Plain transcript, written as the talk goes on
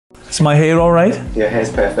Is my hair all right? Your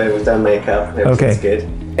hair's perfect. We've done makeup. Everything's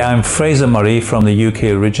good. I'm Fraser Murray from the UK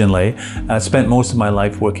originally. I spent most of my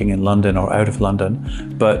life working in London or out of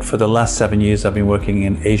London, but for the last 7 years I've been working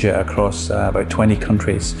in Asia across about 20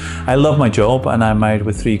 countries. I love my job and I'm married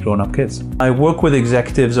with 3 grown-up kids. I work with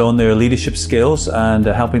executives on their leadership skills and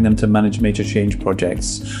helping them to manage major change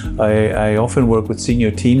projects. I often work with senior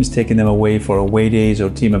teams, taking them away for away days or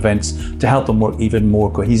team events to help them work even more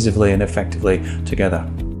cohesively and effectively together.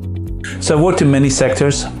 So I've worked in many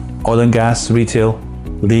sectors: oil and gas, retail,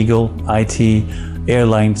 legal, IT,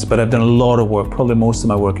 airlines, but I've done a lot of work, probably most of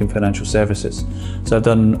my work in financial services. So I've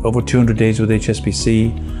done over 200 days with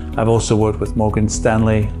HSBC. I've also worked with Morgan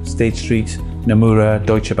Stanley, State Street, Nomura,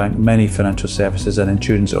 Deutsche Bank, many financial services and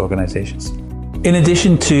insurance organizations. In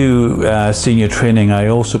addition to senior training, I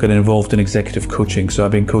also get involved in executive coaching. So I've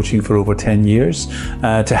been coaching for over 10 years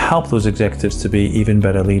to help those executives to be even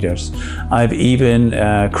better leaders. I've even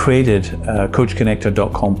created a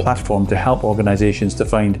coachconnector.com platform to help organizations to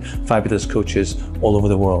find fabulous coaches all over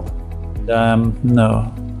the world.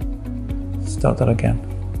 No, start that again.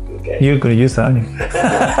 Okay. You're going to use that,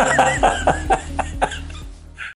 aren't you?